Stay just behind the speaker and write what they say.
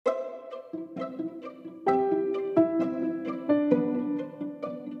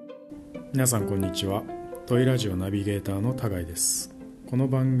皆さんこんにちは。トイラジオナビゲーターのタガイです。この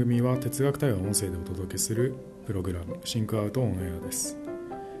番組は哲学対話を音声でお届けするプログラムシンクアウトオンエアです。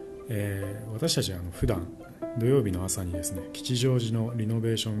私たちは普段土曜日の朝にですね、吉祥寺のリノ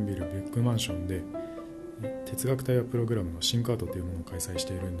ベーションビルビッグマンションで哲学対話プログラムのシンクアウトというものを開催し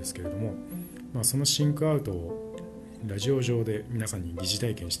ているんですけれども、そのシンクアウトをラジオ上で皆さんに疑似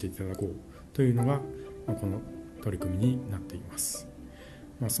体験していただこうというのが、この取り組みになっています。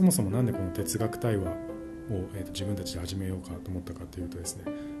そもそもなんでこの哲学対話を、自分たちで始めようかと思ったかというとですね、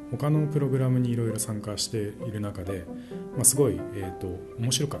他のプログラムにいろいろ参加している中で、すごい、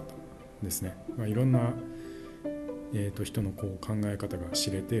面白かったですね。いろんな、人の考え方が知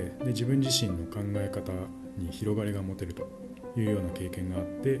れて、で自分自身の考え方に広がりが持てるというような経験があっ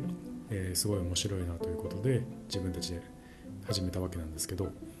て、すごい面白いなということで自分たちで始めたわけなんですけ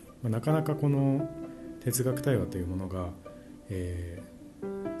ど、なかなかこの哲学対話というものが、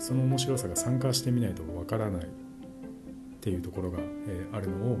その面白さが参加してみないとわからないっていうところが、ある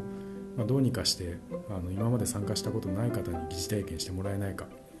のを、どうにかして今まで参加したことない方に疑似体験してもらえないか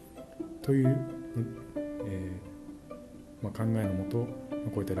という、考えのもと、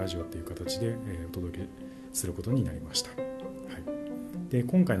こういったラジオっていう形で、お届けすることになりました。はい、で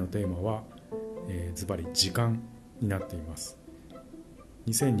今回のテーマは、ズバリ時間になっています。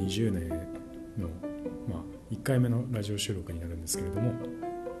2020年の、1回目のラジオ収録になるんですけれども、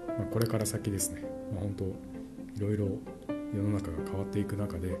これから先ですね、本当いろいろ世の中が変わっていく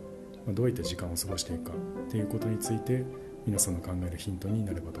中で、どういった時間を過ごしていくかということについて皆さんの考えるヒントに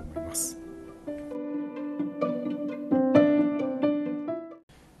なればと思います。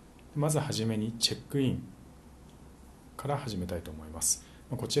まずはじめにチェックインから始めたいと思います。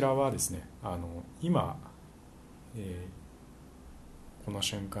こちらはですね、今、この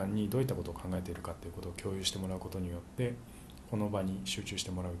瞬間にどういったことを考えているかということを共有してもらうことによって、この場に集中し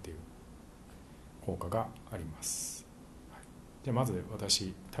てもらうという効果があります。はい、じゃあまず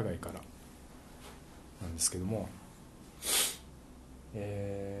私タガイからなんですけども、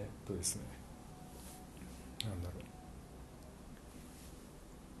ですね、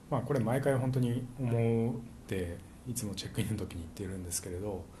これ毎回本当に思っていつもチェックインの時に言っているんですけれ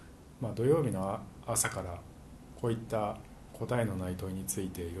ど、土曜日の朝からこういった答えのない問いについ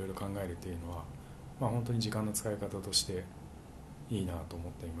ていろいろ考えるというのは、本当に時間の使い方としていいなと思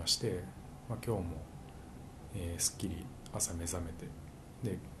っていまして、今日も、すっきり朝目覚めて、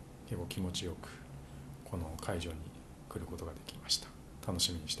で結構気持ちよくこの会場に来ることができました。楽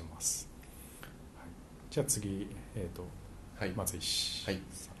しみにしてます。はい、じゃあ次、松石さん。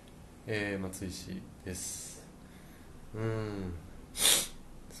松石です。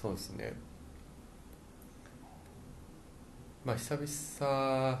そうですね、久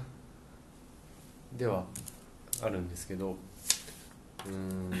々ではあるんですけど、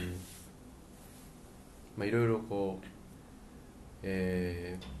いろいろ個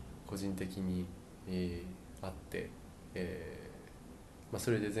人的に、あって、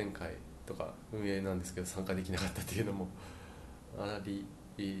それで前回とか運営なんですけど参加できなかったっていうのもあり、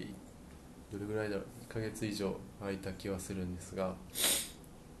どれぐらいだろう、1ヶ月以上空いた気はするんですが、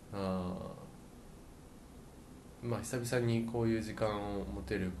久々にこういう時間を持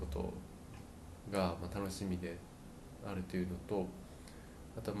てることが楽しみであるというのと、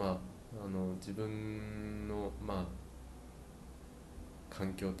あと自分の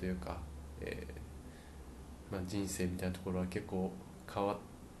環境というか、人生みたいなところは結構変わっ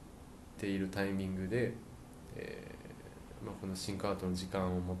ているタイミングで、このシンクアウトの時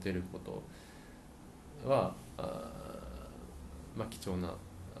間を持てることは貴重な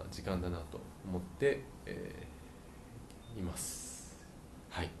時間だなと思って、います。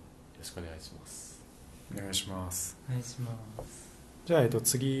はい、よろしくお願いします。お願いします。お願いします。じゃあ、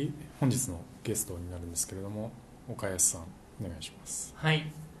次本日のゲストになるんですけれども、岡安さんお願いします。はい、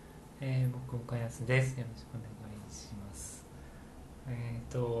僕岡安です。よろしくお願いします。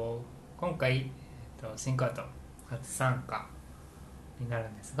今回、シンクアウト初参加になる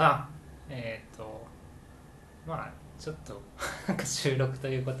んですが、ちょっと収録と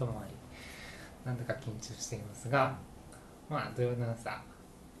いうこともありなんだか緊張していますが、土曜の朝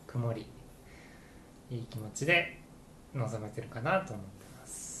曇りいい気持ちで臨めてるかなと思ってま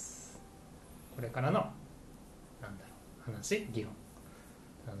す。これからの話、議論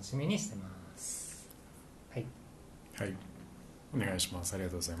楽しみにしてます。はい、はい、お願いします。ありが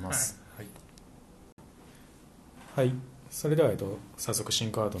とうございます。はい、はい、それでは、早速シ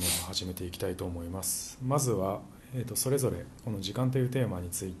ンクアウトの方を始めていきたいと思います。まずは、それぞれこの時間というテーマに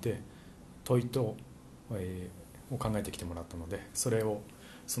ついて問いと、を考えてきてもらったので、それを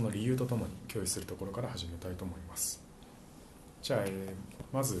その理由とともに共有するところから始めたいと思います。じゃあ、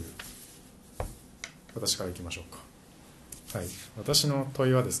まず私からいきましょうか。はい、私の問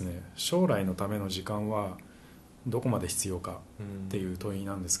いはですね、将来のための時間はどこまで必要かっていう問い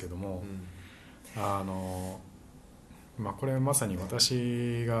なんですけども、これまさに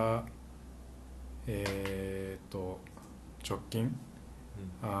私が直近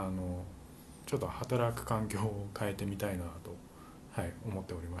ちょっと働く環境を変えてみたいなと、思っ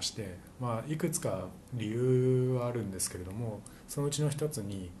ておりまして、いくつか理由はあるんですけれども、そのうちの一つ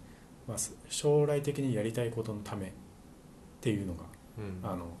に、将来的にやりたいことのためっていうのが、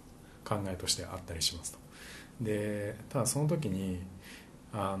考えとしてあったりしますと。でただその時に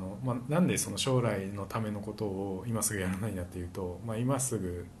なんでその将来のためのことを今すぐやらないんだっていうと、今す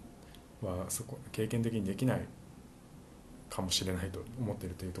ぐはそこ経験的にできないかもしれないと思ってい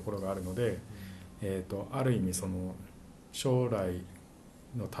るというところがあるので、ある意味その将来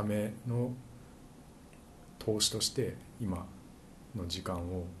のための投資として今の時間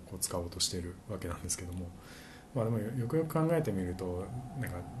を使おうとしているわけなんですけども、でもよくよく考えてみるとな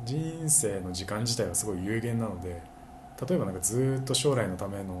んか人生の時間自体はすごい有限なので、例えばなんかずっと将来のた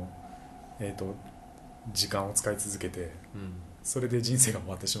めの、時間を使い続けて、それで人生が終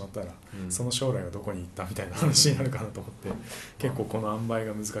わってしまったら、その将来はどこに行ったみたいな話になるかなと思って、結構この塩梅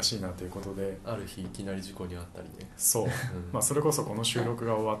が難しいなということで、ある日いきなり事故にあったりね。そう、それこそこの収録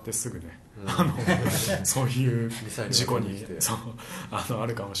が終わってすぐね、そういう事故にあ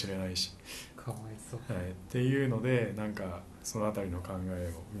るかもしれないし、かわいそう、っていうので、なんかそのあたりの考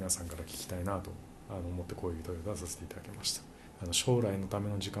えを皆さんから聞きたいなと思ってこういう問いを出させていただきました。将来のた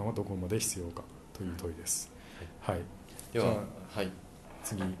めの時間はどこまで必要かという問いです。はい、では、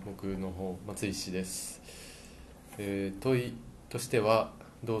次僕の方、松井氏です。問いとしては、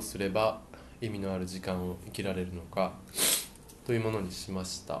どうすれば意味のある時間を生きられるのかというものにしま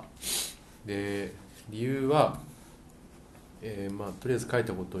した。で理由は、とりあえず書い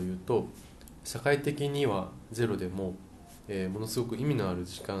たことを言うと、社会的にはゼロでも、ものすごく意味のある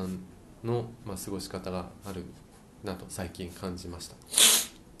時間の、過ごし方があるなと最近感じました。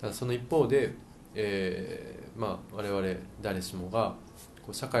ただその一方で、我々誰しもが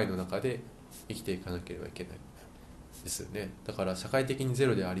社会の中で生きていかなければいけないですよね。だから社会的にゼ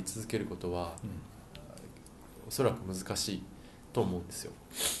ロであり続けることは、おそらく難しいと思うんですよ。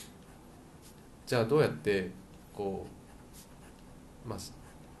じゃあどうやって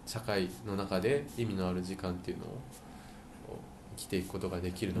社会の中で意味のある時間っていうのを生きていくことが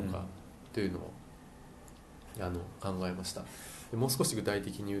できるのかというのを考えました。でもう少し具体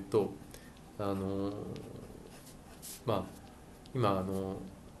的に言うと、今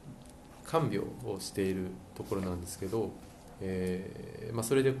看病をしているところなんですけど、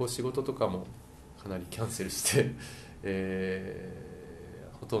それで仕事とかもかなりキャンセルして、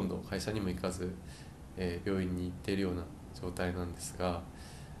ほとんど会社にも行かず、病院に行っているような状態なんですが、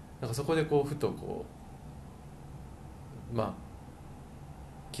なんかそこでふと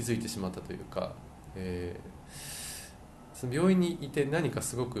気づいてしまったというか、その病院にいて何か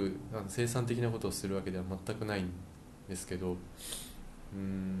すごく生産的なことをするわけでは全くないんですけど、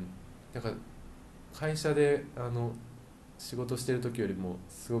なんか会社で仕事してる時よりも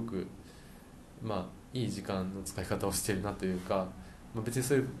すごくいい時間の使い方をしてるなというか、別に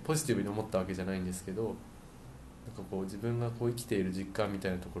そういうポジティブに思ったわけじゃないんですけど、なんか自分が生きている実感みた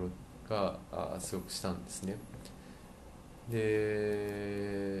いなところがすごくしたんですね。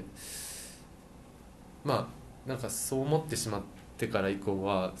でなんかそう思ってしまってから以降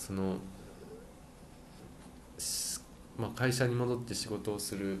は会社に戻って仕事を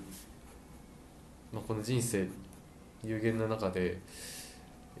する、この人生有限な中で、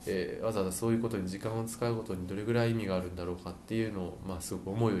わざわざそういうことに時間を使うことにどれぐらい意味があるんだろうかっていうのを、すごく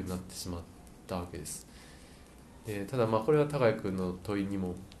思うようになってしまったわけです。ただこれは高井君の問いに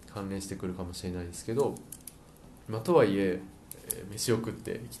も関連してくるかもしれないですけど、とはいえ飯を食っ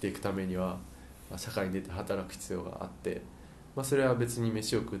て生きていくためには社会に出て働く必要があって、それは別に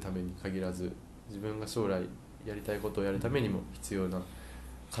飯を食うために限らず、自分が将来やりたいことをやるためにも必要な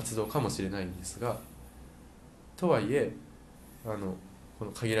活動かもしれないんですが、とはいえこ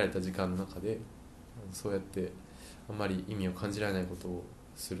の限られた時間の中でそうやってあまり意味を感じられないことを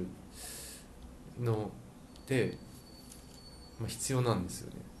するので、必要なんですよ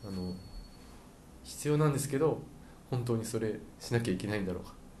ね。必要なんですけど、本当にそれしなきゃいけないんだろう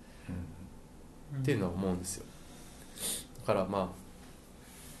か、っていうのは思うんですよ。だから問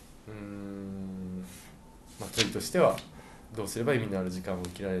いとしては、どうすれば意味のある時間を生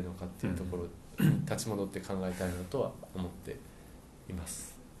きられるのかっていうところに立ち戻って考えたいなとは思っていま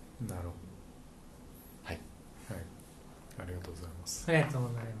す。なるほど。はい、あありがとうございます。ありがとうご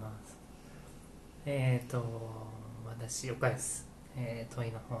ざいます。私岡です。問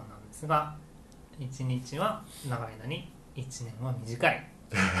いの方なんですが、1日は長いのに1年は短い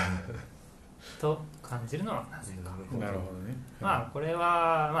と感じるのはなぜか。なるほどね。まあこれ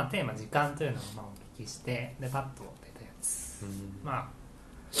は、まあ、テーマ時間というのをまあお聞きしてでパッと出たやつ、まあ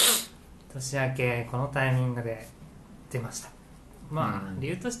年明けこのタイミングで出ました。まあ理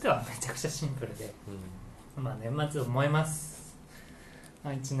由としてはめちゃくちゃシンプルで、まあ年末思います。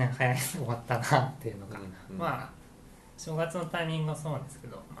1年早い終わったなっていうのが、まあ正月のタイミングもそうなんですけ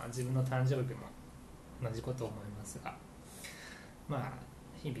ど、まあ、自分の誕生日も同じことを思いますが、まあ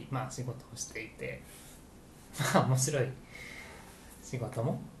日々、まあ、仕事をしていて、まあ面白い仕事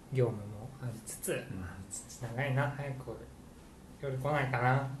も業務もありつつ、長いな、早く夜来ないか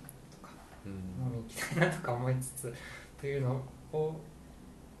なとか、飲み行きたいなとか思いつつというのを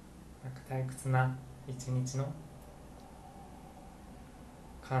なんか退屈な一日の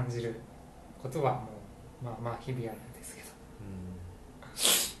感じることはもうまあまあ日々あるんですけど、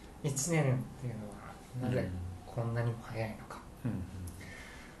1年っていうのはなぜこんなにも早いのか、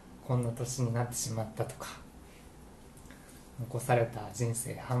こんな年になってしまったとか、残された人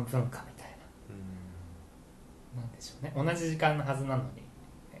生半分かみたいな、なんでしょうね、同じ時間のはずなのに、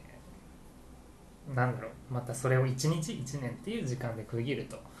なんだろう、またそれを1日1年っていう時間で区切る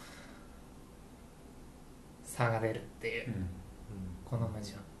と差が出るっていう、この矛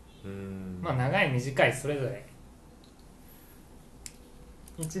盾、まあ長い短いそれぞれ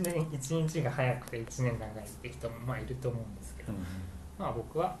1年1日が早くて1年長いって人もまあいると思うんですけど、まあ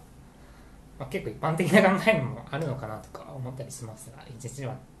僕は、まあ、結構一般的な考えもあるのかなとか思ったりしますが、1日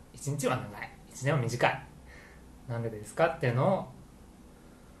は長い、1年は短い、なんでですかっていうのを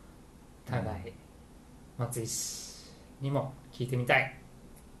互い松井氏にも聞いてみたい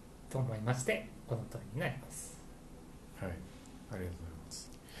と思いまして、この問いになります。はい、ありがとうございます。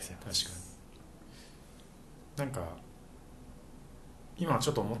確かになんか今ち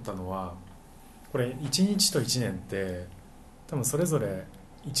ょっと思ったのは、これ1日と1年って多分それぞれ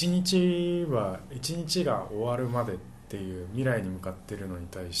1日が終わるまでっていう未来に向かってるのに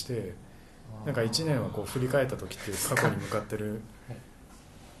対して、なんか1年はこう振り返った時って過去に向かってるっ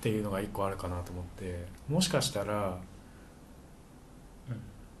ていうのが1個あるかなと思って、もしかしたら、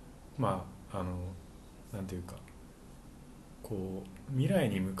まあなんていうか、こう未来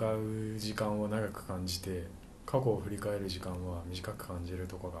に向かう時間を長く感じて過去を振り返る時間は短く感じる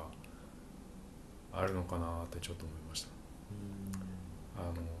とこがあるのかなってちょっと思いました。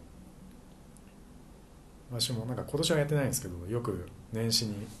私もなんか今年はやってないんですけど、よく年始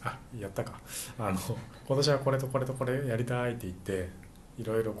にやったか今年はこれとこれとこれやりたいって言ってい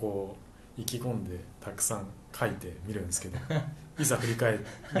ろいろこう意気込んでたくさん書いてみるんですけどいざ振り返る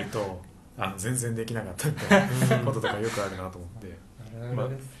と全然できなかったみたいなこととかよくあるなと思ってまあ、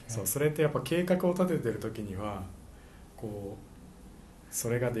それってやっぱ計画を立ててる時にはこうそ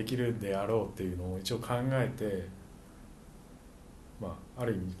れができるであろうっていうのを一応考えて、まあ、あ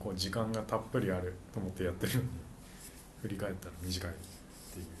る意味こう時間がたっぷりあると思ってやってるのに振り返ったら短いっ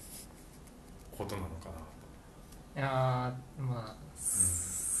ていうことなのかな。いやまあ、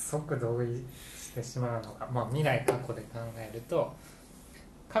即同意してしまうのが、まあ、未来過去で考えると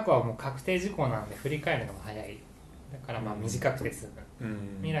過去はもう確定事項なので振り返るのが早い。だからまあ短くて済む、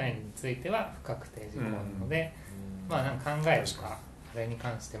未来については不確定事項なので、まあなんか考えるとかあれに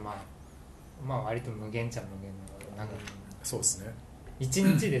関してまあ割と無限っちゃ無限なので、なんかそうですね、一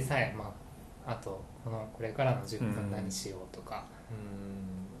日でさえ、まあ、あとこれからの10分何しようとか、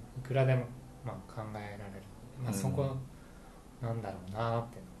いくらでもまあ考えられるので、まあ、そこなんだろうなっ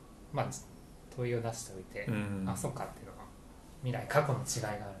ていうの、まあ問いを出しておいて、そうかっていうのは未来過去の違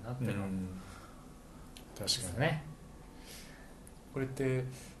いがあるなっていうのを、確かにね。これって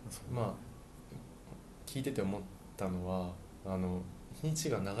まあ聞いてて思ったのは日にち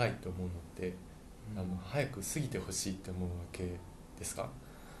が長いと思うのって、早く過ぎてほしいって思うわけですか？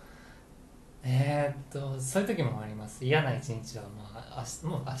そういう時もあります。嫌な一日は、まあ、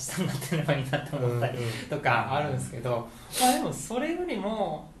もう明日になってればいいなと思ったりとかあるんですけど、まあでもそれより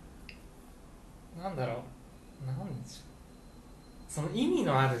もなんでしょう、その意味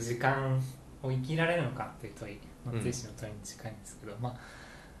のある時間を生きられるのかっていう問い、松井氏の問いに近いんですけど、まあ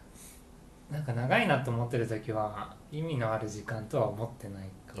なんか長いなと思ってる時は意味のある時間とは思ってない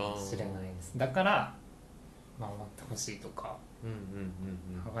かもしれないです。だからまあ思ってほしいとか、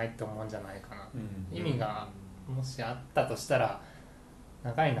長いって思うんじゃないかな、意味がもしあったとしたら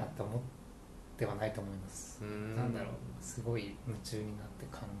長いなって思ってはないと思います。なんだろう、すごい夢中になって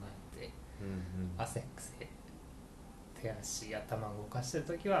考えて、汗癖手足頭動かしてる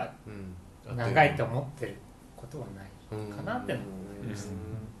時は、長いと思ってることはないかなってのも思いました。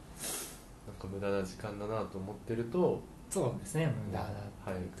なんか無駄な時間だなと思ってると、そうですね、無駄だ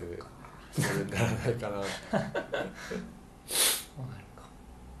早くそれにならないかなそうなるか。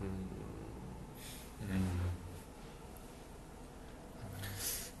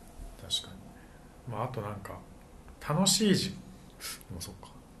確かに。あとなんか楽しいでもそう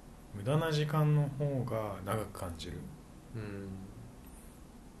か、無駄な時間の方が長く感じる。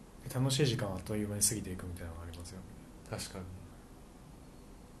楽しい時間はあっという間に過ぎていくみたいなのがありますよね。確かに。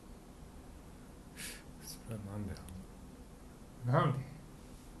それはなんでなんで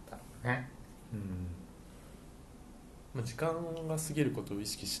だろうね。時間が過ぎることを意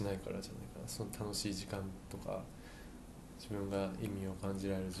識しないからじゃないかな。その楽しい時間とか自分が意味を感じ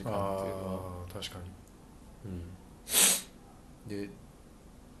られる時間っていうのは。確かに。で、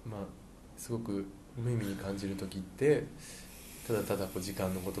すごく無意味に感じる時ってただただ時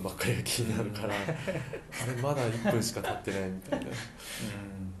間のことばっかりが気になるから、あれまだ1分しか経ってないみたいな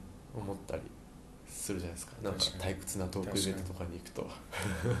思ったりするじゃないですか。なんか退屈なトークイベントとかに行くと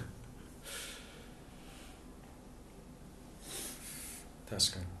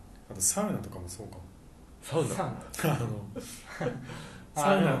確かに。あとサウナとかもそうかも。サウナ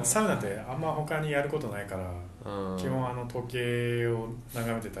サウナってあんま他にやることないから、基本時計を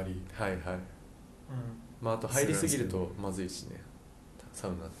眺めてたり、あと入りすぎるとまずいしね、サ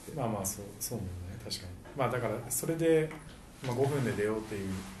ウナって。そうもね、確かに。だからそれで、5分で出ようっていう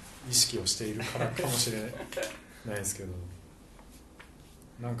意識をしているからかもしれないですけど、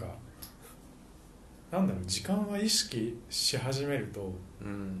なんかなんだろう、時間は意識し始めると、確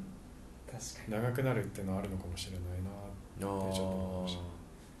かに長くなるっていうのはあるのかもしれないなってちょっと思いまし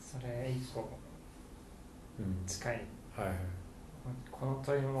た。それ一個近い、この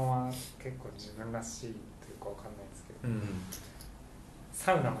問いもは結構自分らしいというかわかんないですけど、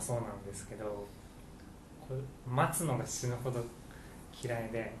サウナもそうなんですけど、これ待つのが死ぬほど嫌い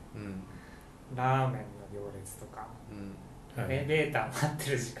で、ラーメンの行列とか、エレベーター待っ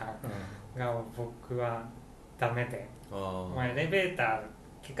てる時間が僕はダメで、エレベーター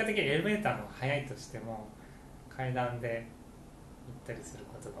結果的にエレベーターの方が早いとしても階段で行ったりする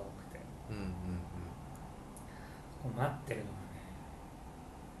ことが多くて、待ってるのがね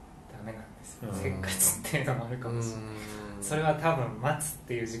ダメなんですよ。せっかちっていうのもあるかもしれない。それは多分待つっ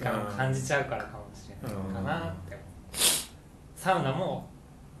ていう時間を感じちゃうからかもしれないかなって思う。サウナも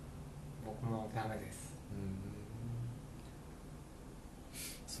僕もダメです。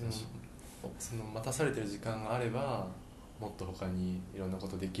その待たされてる時間があればもっと他にいろんなこ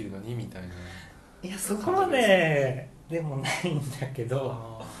とできるのにみたいな。いや、そこまででもないんだけ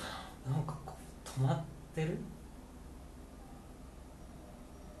ど、なんかこう止まってる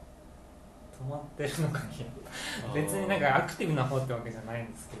のかいや別になんかアクティブな方ってわけじゃないん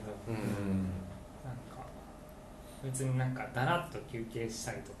ですけど、なんか別になんかだらっと休憩し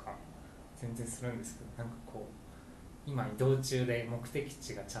たりとか全然するんですけど、なんかこう今移動中で目的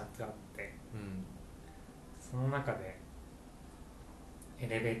地がちゃんとあって、その中でエ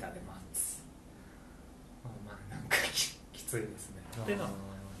レベーターで待つ、なんかきついですねっていうのは。なる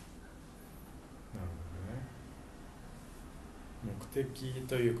ほどね。目的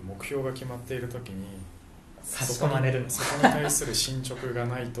というか目標が決まっているときに差し込まれるの、そこに対する進捗が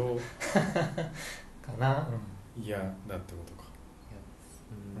ないとかな、嫌だってことか。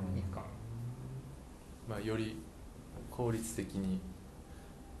いいかも。より効率的に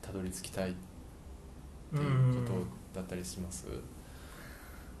たどり着きたいっていうことだったりします？で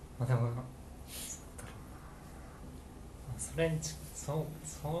もそれに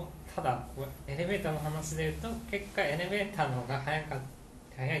ただこうエレベーターの話でいうと、結果エレベーターの方が早いとなんだ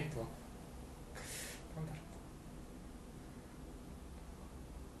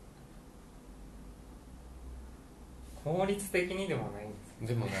ろう、効率的にでもないんです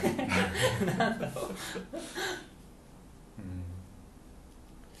でもないなんだろう、なんだろ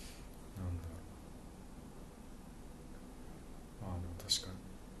う、でも確かに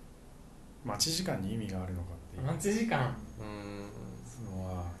待ち時間に意味があるのかっていう待ち時間の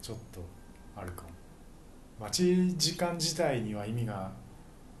はちょっとあるかも。待ち時間自体には意味が、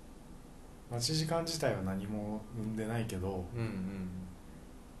待ち時間自体は何も生んでないけど、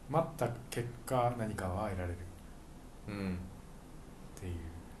待った結果何かは得られるっていう。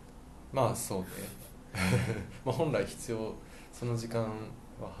そうね本来必要、その時間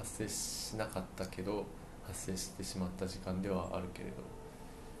は発生しなかったけど発生してしまった時間ではあるけれど、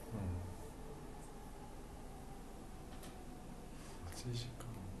待ち時間、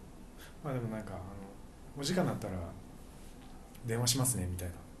でもなんかお時間だったら電話しますねみたい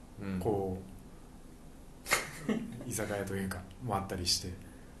な、こう居酒屋というかもあったりして、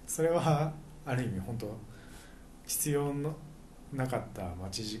それはある意味本当必要のなかった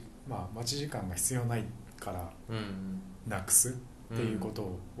待ち時間が必要ないからなくすっていうこと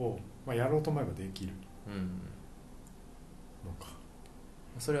を、やろうと思えばできるのか。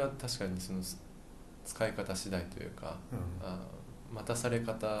それは確かにその使い方次第というか、待たされ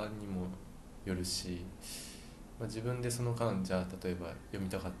方にもよるし、自分でその間じゃあ例えば読み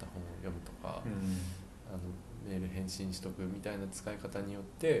たかった本を読むとか、メール返信しとくみたいな使い方によっ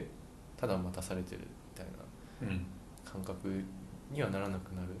てただ待たされてるみたいな感覚にはならな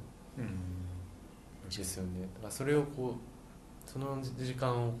くなるですよね。だからそれをその時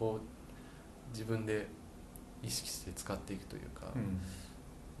間を自分で意識して使っていくというか、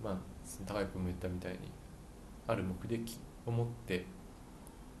高井君も言ったみたいにある目的を持って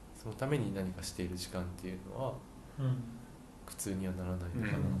そのために何かしている時間っていうのは苦痛にはならないの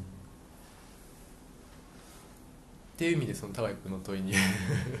かな、っていう意味でその高井君の問いに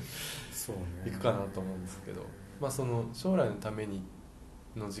そうね行くかなと思うんですけど、その将来のために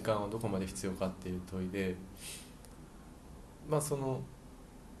の時間はどこまで必要かっていう問いで、その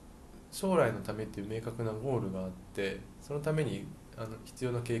将来のためっていう明確なゴールがあって、そのために必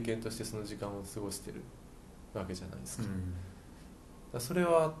要な経験としてその時間を過ごしてるわけじゃないですか。だからそれ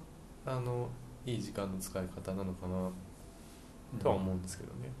はいい時間の使い方なのかなとは思うんですけ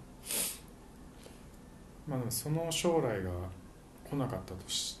どね。その将来が来なかったと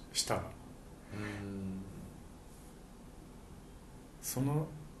したら、その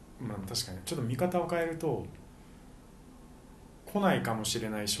確かにちょっと見方を変えると、来ないかもしれ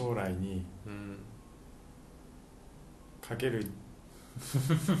ない将来にかける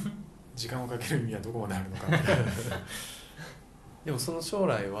時間をかける意味はどこまであるのかでもその将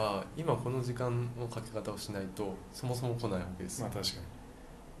来は今この時間のかけ方をしないとそもそも来ないわけですよ。確かに。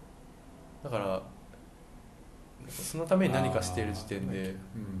だからそのために何かしている時点で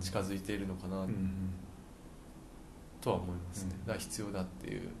近づいているのかなとは思いますね。だから必要だって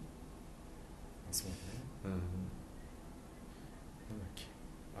いう。そうね。なんだっけ、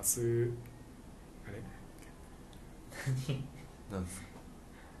明日あれなんですか、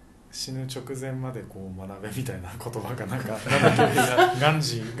死ぬ直前まで学べみたいな言葉がガン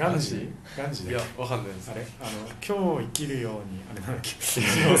ジいやわかんないです。あれ今日生きるようにあれなんだっけ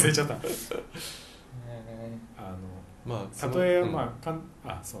忘れちゃったたとえた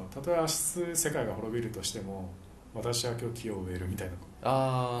とえ明日世界が滅びるとしても私は今日木を植えるみたいな言葉が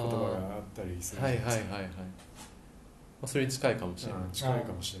あったりするじゃないですか。それに近いかもしれない。近い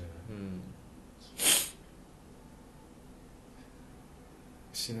かもしれない。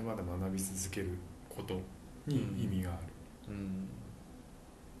死ぬまで学び続けることに意味があ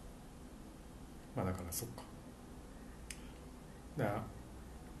る。だからそっか。だから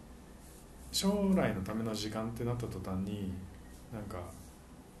将来のための時間ってなった途端に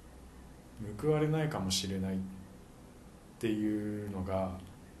報われないかもしれないっていうのが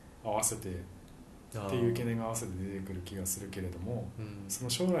合わせてっていう懸念が合わせて出てくる気がするけれども、その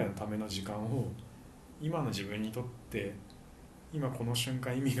将来のための時間を今の自分にとって今この瞬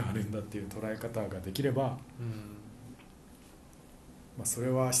間意味があるんだっていう捉え方ができれば、それ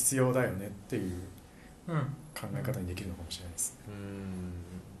は必要だよねっていう考え方にできるのかもしれないですね。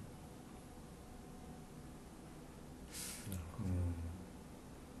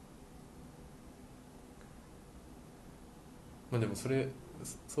でもそう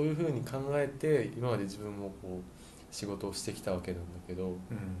いうふうに考えて今まで自分も仕事をしてきたわけなんだけど、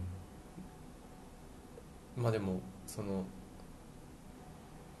でもその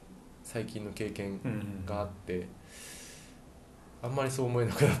最近の経験があって、あんまりそう思え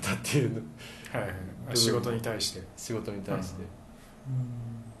なくなったっていう仕事に対して仕事っ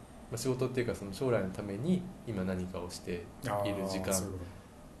ていうかその将来のために今何かをしている時間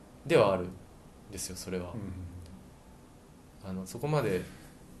ではあるんですよ。それはそこまで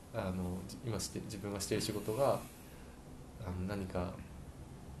今自分がしている仕事が何か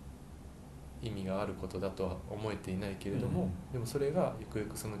意味があることだとは思えていないけれども、でもそれがゆくゆ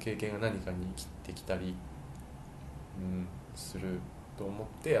くその経験が何かに生きてきたり、すると思っ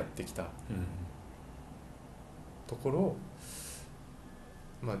てやってきたところ、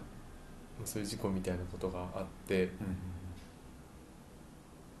そういう事故みたいなことがあって、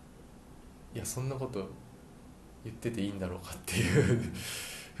いやそんなこと言ってていいんだろうかっていう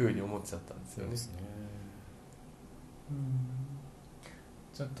ふうに思っちゃったんですよね。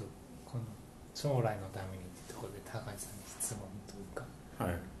ちょっとこの将来のためにってところで高井さんに質問というか、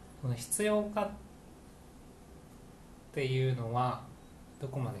この必要かっていうのはど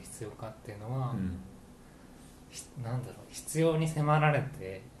こまで必要かっていうのは、必要に迫られ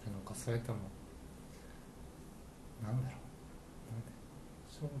ているのか、それとも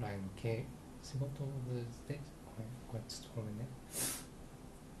将来の仕事を通じてこれちょっとごめんね。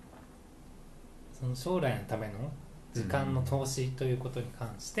その将来のための時間の投資ということに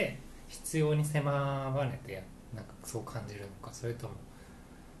関して必要に迫られてなんかそう感じるのか、それとも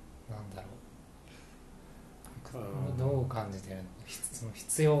なんだろう、どう感じてるのか、その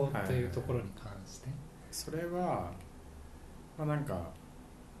必要というところに関して、それは、まあ、なんか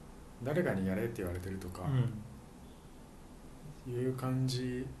誰かにやれって言われてるとか、いう感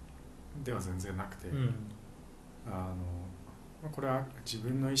じでは全然なくて、まあ、これは自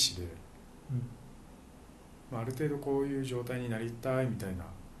分の意思で、まあ、ある程度こういう状態になりたいみたいな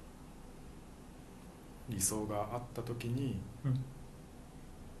理想があった時に、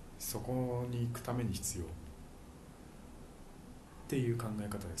そこに行くために必要っていう考え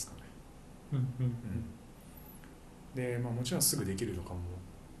方ですかね。で、まあ、もちろんすぐできるとかも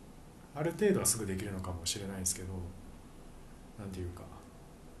ある程度はすぐできるのかもしれないですけど、なんていうか、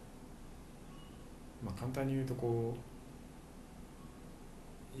まあ、簡単に言うとこ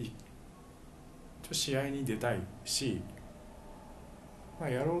う試合に出たいし、まあ、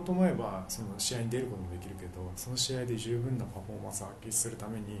やろうと思えばその試合に出ることもできるけど、その試合で十分なパフォーマンスを発揮するた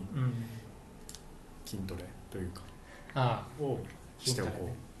めに筋トレというかをしておこ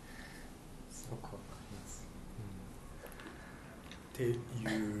う、すごくわかります、ってい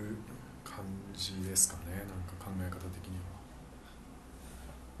う感じですかね。なんか考え方的には。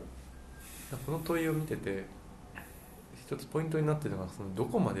この問いを見てて一つポイントになっているのが、そのど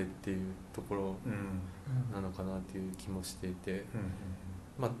こまでっていうところなのかなっていう気もしていて、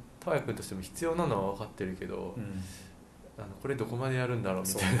まあ田谷君としても必要なのは分かってるけど、これどこまでやるんだろう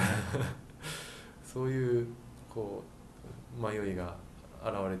みたいなそういうこう迷いが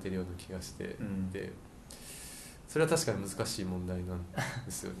現れているような気がしていて、それは確かに難しい問題なん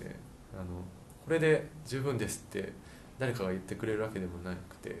ですよね。これで十分ですって誰かが言ってくれるわけでもな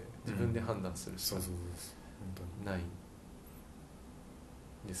くて、自分で判断するしかないん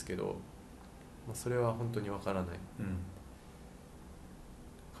ですけど、まあ、それは本当にわからない、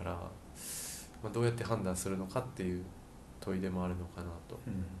から、まあ、どうやって判断するのかっていう問いでもあるのかなと、確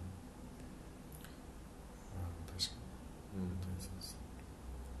かに、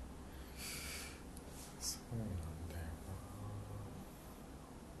そうなんだよな。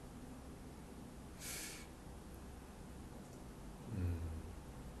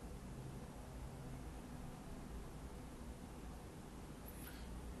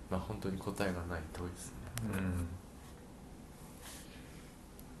まあ本当に答えがない問いですね。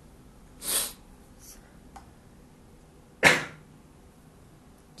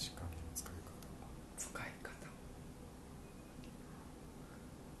時間の使い方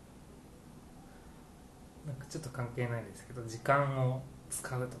なんかちょっと関係ないですけど、時間を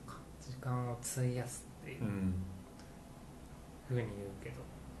使うとか時間を費やすっていうふうに言うけど、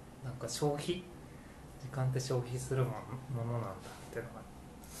なんか消費、時間って消費するものなんだっていうのが、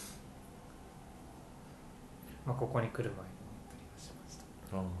まあ、ここに来る前に思ったりはしました。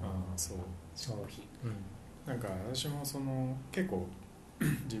そう消費、なんか私もその結構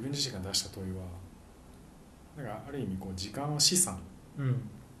自分自身が出した問いは、なんかある意味こう時間は資産っ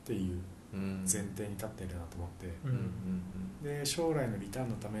ていう前提に立っているなと思って、で将来のリターン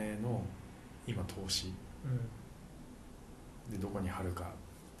のための今投資、でどこに貼るかっ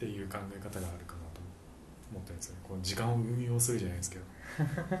ていう考え方があるかなと思ったんですよね。こう時間を運用するじゃないですけど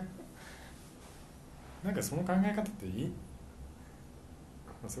なんかその考え方って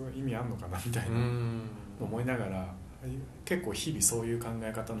すごい意味あんのかなみたいな思いながら、結構日々そういう考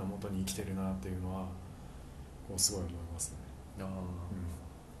え方のもとに生きてるなっていうのはこうすごい思いますね。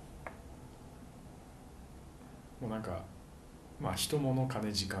もうなんかまあ人物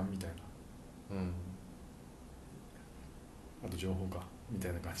金時間みたいな、あと情報かみた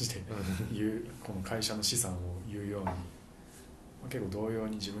いな感じで言うこの会社の資産を言うように、まあ、結構同様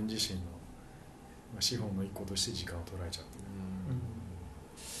に自分自身の資本の一個として時間を捉えちゃってる。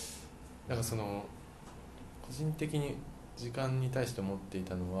だからその個人的に時間に対して思ってい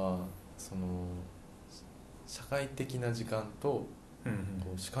たのは、その社会的な時間とこ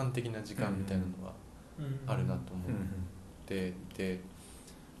う主観的な時間みたいなのがあるなと思っていて、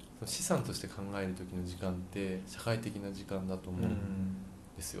資産として考える時の時間って社会的な時間だと思うん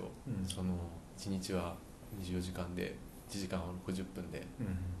ですよ。その1日は24時間で1時間は60分で、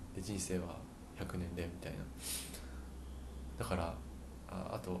で人生は100年でみたいな。だから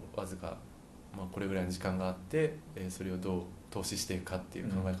あとわずか、まあ、これぐらいの時間があって、それをどう投資していくかっていう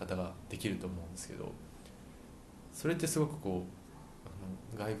考え方ができると思うんですけど、それってすごくこ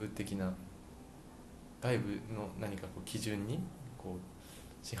う外部の何かこう基準にこう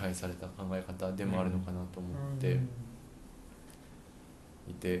支配された考え方でもあるのかなと思って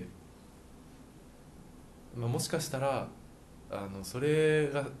いて、もしかしたらそれ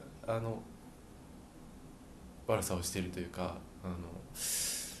が悪さをしているというか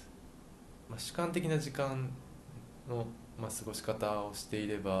主観的な時間の、過ごし方をしてい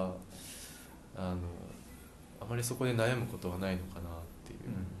ればあまりそこで悩むことはないのかなっていう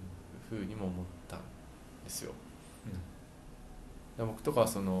ふうにも思ったんですよ、僕とかは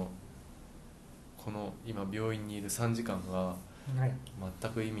この今病院にいる3時間が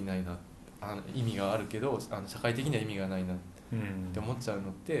全く意味ないな、意味があるけど社会的には意味がないなって思っちゃうの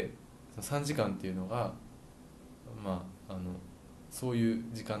って、その3時間っていうのがそういう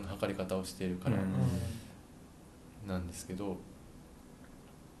時間の測り方をしているからなんですけど、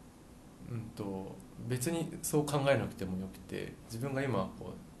別にそう考えなくてもよくて、自分が今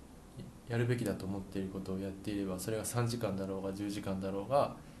やるべきだと思っていることをやっていれば、それが3時間だろうが10時間だろう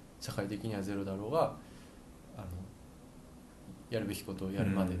が社会的にはゼロだろうがやるべきことをやる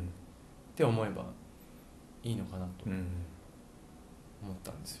までって思えばいいのかなと思っ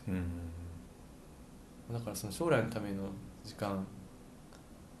たんですよ、だからその将来のための時間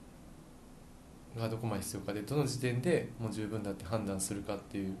がどこまで必要かで、どの時点でもう十分だって判断するかっ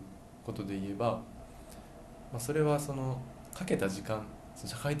ていうことで言えば、それはそのかけた時間、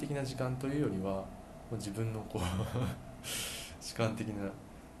社会的な時間というよりはもう自分の主観的な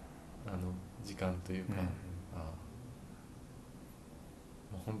時間というか、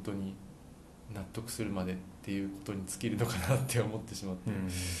本当に納得するまでっていうことに尽きるのかなって思ってしまって、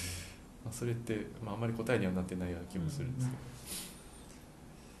それって、あんまり答えにはなってないような気もするんですけど、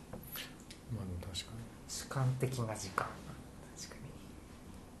でも確かに主観的な時間、確かに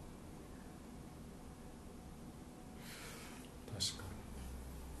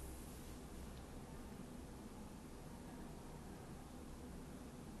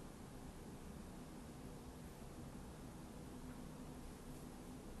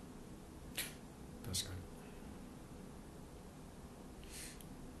確かに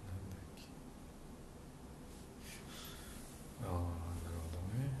なんだっけ、なるほど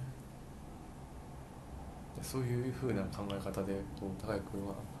ね。そういうふうな考え方で高井君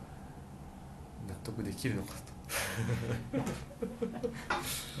は納得できるのかと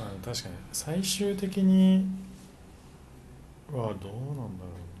確かに最終的にはどうなんだろう。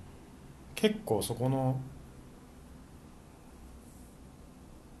結構そこの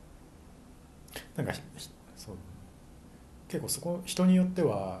そう結構そこ人によって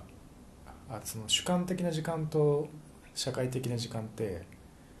はその主観的な時間と社会的な時間って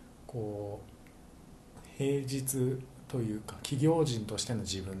平日というか企業人としての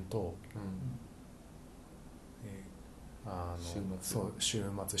自分と、週末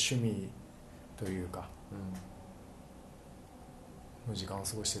趣味というか、の時間を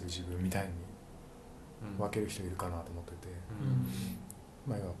過ごしている自分みたいに分ける人いるかなと思ってて、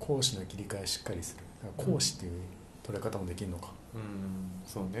要は講師の切り替えしっかりする、だから講師っていう取れ方もできるのか、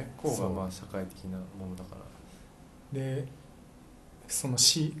そうね、講が社会的なものだから、でその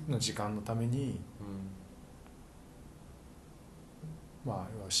死の時間のために、要は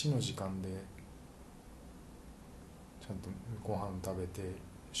死の時間でちゃんとご飯食べて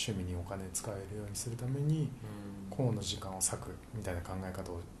趣味にお金使えるようにするために講の時間を割くみたいな考え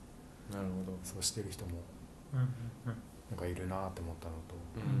方をそうしてる人もなんかいるなって思ったのと、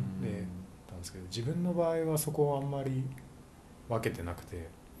でたんですけど、自分の場合はそこをあんまり分けてなくて、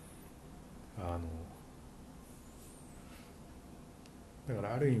だか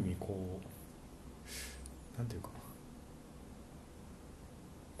らある意味なんていうか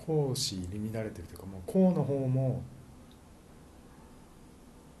講師入り乱れてるというか、もう講の方も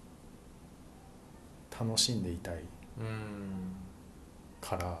楽しんでいたい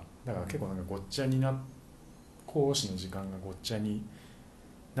から、だから結構なんかごっちゃに講師の時間がごっちゃに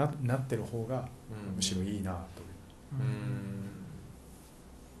なってる方がむしろいいなという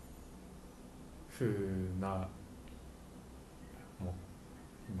ふうな思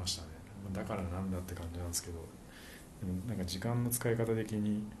いましたね。だからなんだって感じなんですけど、でもなんか時間の使い方的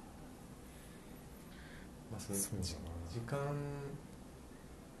にそうだな、時間、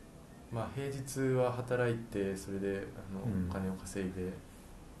平日は働いてそれでお金を稼いでっ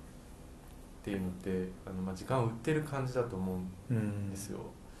ていうのって時間を売ってる感じだと思うんですよ、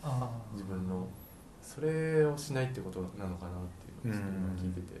自分の。それをしないってことなのかなっていうのを今聞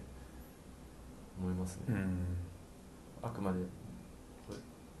いてて思いますね、あくまで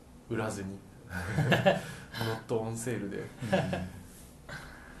売らずにノットオンセールで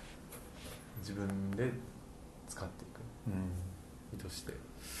自分で使っていく、意図して。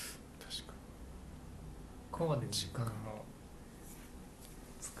確かこうで時間を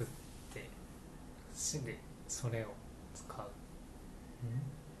作って死でそれを使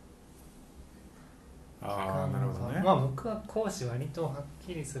う、ああ、なるほどね。まあ僕は講師割とはっ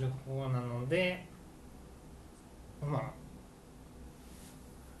きりする方なので、まあ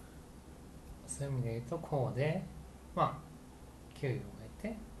そういう意味で言うとこうで、まあ給与を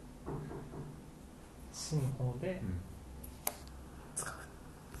得て市の方で使う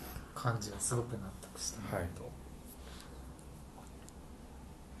感じはすごく納得したなと、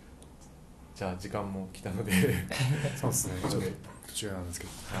じゃあ時間も来たのでそうですね、ちょっと途中なんですけ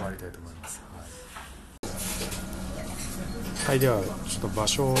ど終わりたいと思います。はい、ではちょっと場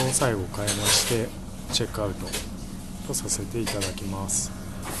所を最後変えましてチェックアウトとさせていただきます。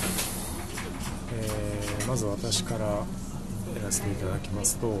まず私からやらせていただきま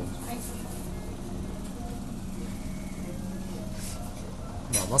すと、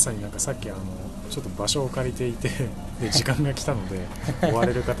まさになんかさっきちょっと場所を借りていてで時間が来たので追わ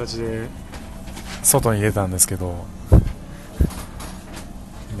れる形で外に出たんですけど、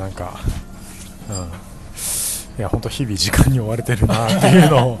なんか、いや本当日々時間に追われてるなっていう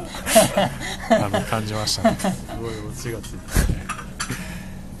のを感じましたね。すごいオチがつい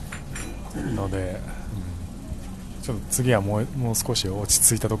てので、ちょっと次はもう少し落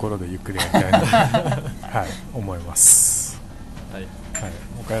ち着いたところでゆっくりやりたいなはい、思います。はい、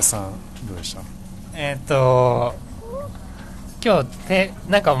岡安さんどうでした？今日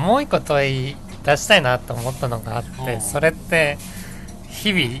なんかもう一個問い出したいなと思ったのがあって、それって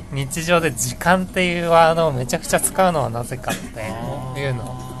日々日常で時間っていうワードをめちゃくちゃ使うのはなぜかっていう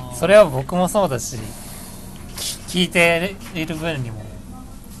の、それは僕もそうだし聞いている分にも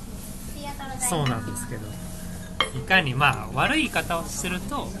そうなんですけど、いかに悪い言い方をする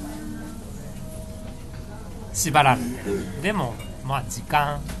と縛られてる、でも時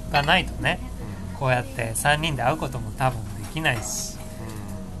間がないとね、こうやって3人で会うことも多分できないし、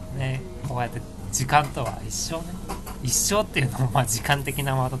ね、こうやって時間とは一生ね、一生っていうのも時間的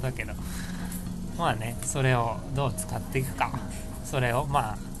なワードだけど、それをどう使っていくか、それを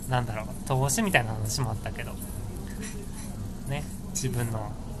投資みたいな話もあったけどね、自分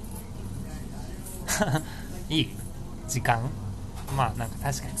のいい時間、なんか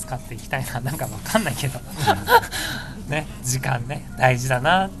確かに使っていきたいな、なんかわかんないけどね、時間ね大事だ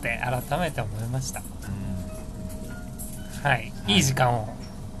なって改めて思いました。はい、いい時間を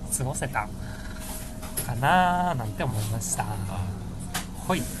過ごせたかななんて思いました。は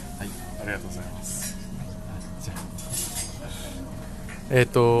い、ありがとうございます。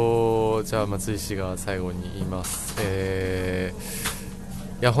じゃあ松井氏が最後に言います。い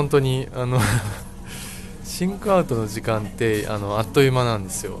や本当にシンクアウトの時間ってあっという間なんで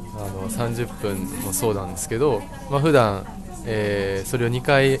すよ。30分もそうなんですけど、普段、それを2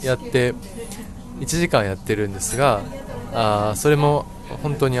回やって1時間やってるんですが、それも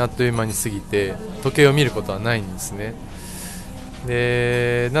本当にあっという間に過ぎて時計を見ることはないんですね。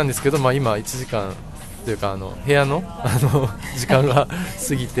なんですけど、今1時間というか部屋の時間が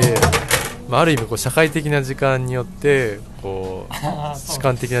過ぎて、ある意味社会的な時間によって主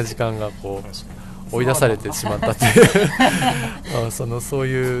観的な時間が追い出されてしまったっていうそう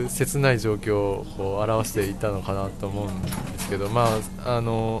いう切ない状況を表していたのかなと思うんですけど、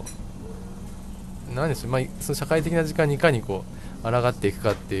何でしょう、その社会的な時間にいかに抗っていく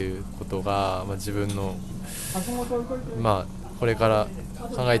かっていうことが、自分のこれから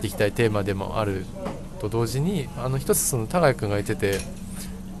考えていきたいテーマでもあると同時に、一つ田貝君が言ってて、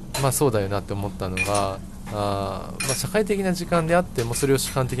そうだよなって思ったのが、社会的な時間であってもそれを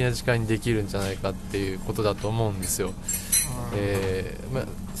主観的な時間にできるんじゃないかっていうことだと思うんですよ。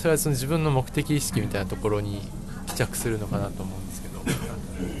それは自分の目的意識みたいなところに帰着するのかなと思うんですけど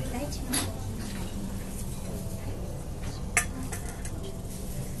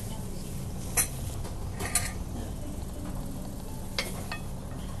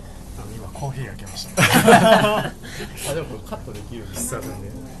今コーヒーが来ましたでもこれカットできるんですよね。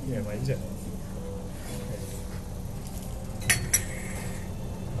いやいいんじゃない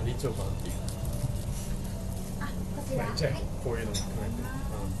リーチョーかなっていう。じゃあこういうのも含めて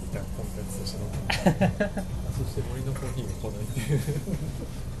一旦コンテンツとしてそして森のコーヒーが来ないっていう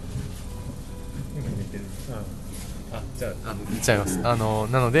今入れてる。じゃあ言っちゃいます。な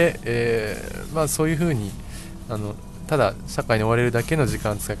ので、そういうふうにただ社会に追われるだけの時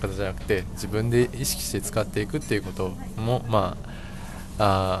間の使い方じゃなくて、自分で意識して使っていくっていうことも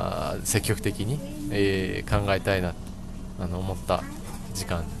積極的に、考えたいなと思った時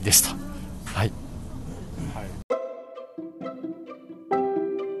間でした。はい。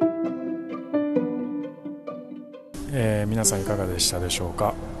皆さんいかがでしたでしょう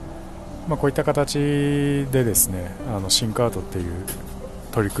か。こういった形でですね、シンクアウトっていう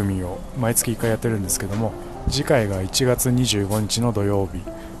取り組みを毎月1回やってるんですけども、次回が1月25日の土曜日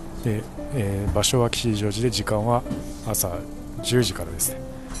で、場所は吉祥寺で時間は朝10時からですね、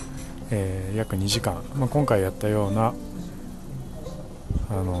約2時間、今回やったような、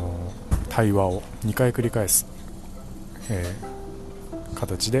対話を2回繰り返す、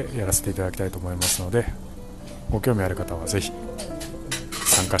形でやらせていただきたいと思いますので、ご興味ある方はぜひ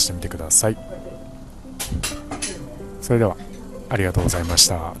参加してみてください。それではありがとうございまし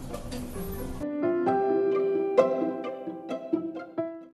た。